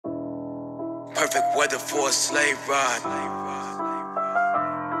Perfect weather for a sleigh ride.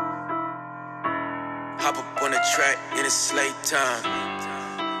 Hop up on the track and it's sleigh time.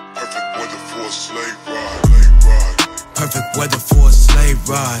 Perfect weather for a sleigh ride. Perfect weather for a sleigh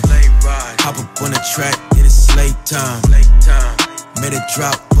ride. Hop up on the track and it's sleigh time. Made a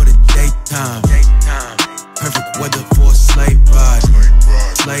drop for the daytime. Perfect weather for a sleigh ride.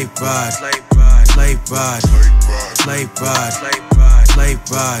 Sleigh ride. Sleigh ride. Sleigh ride. Sleigh ride. Sleigh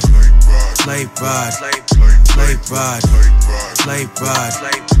ride. Sleigh ride. Sleigh ride.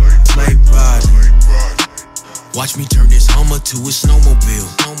 Sleigh ride. Watch me turn this Hummer to a snowmobile.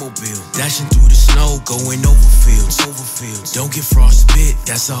 Dashing through the snow, going over fields. Don't get frostbit,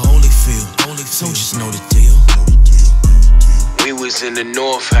 that's a holy field. So just know the deal. We was in the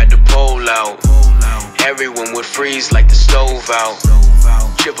north, had the pole out. Everyone would freeze like the stove out.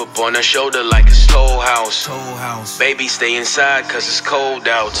 Chip up on her shoulder like a toll house. Baby, stay inside cause it's cold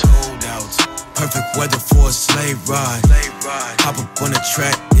out. Perfect weather for a sleigh ride. Hop up on the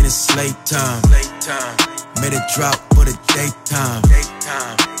track and it's sleigh time. Made a drop for the daytime.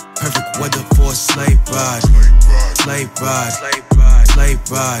 Perfect weather for a sleigh ride. Sleigh ride. Sleigh ride. Sleigh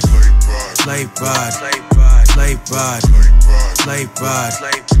ride. Sleigh ride. Sleigh ride. Sleigh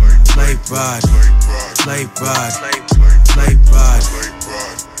ride. Sleigh ride. Sleigh ride.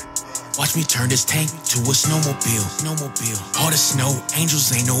 Watch me turn this tank to a snowmobile. All the snow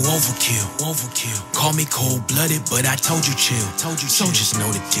angels ain't no overkill. Call me cold-blooded, but I told you chill. So just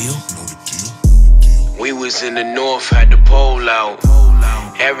know the deal. We was in the north, had the pole out.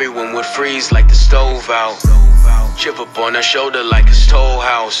 Everyone would freeze like the stove out. Chip up on her shoulder like a toll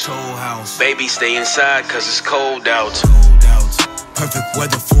house. Baby, stay inside cause it's cold out. Perfect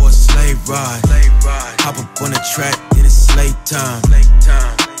weather for a sleigh ride. Hop up on the track and it's sleigh time.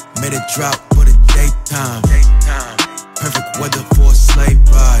 Made a drop for the daytime. Perfect weather for a sleigh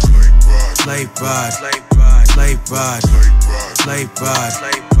ride. Sleigh ride. Sleigh ride. Sleigh ride. Sleigh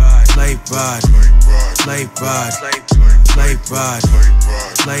ride. Sleigh ride. Sleigh ride.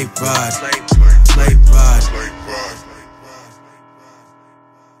 Sleigh ride.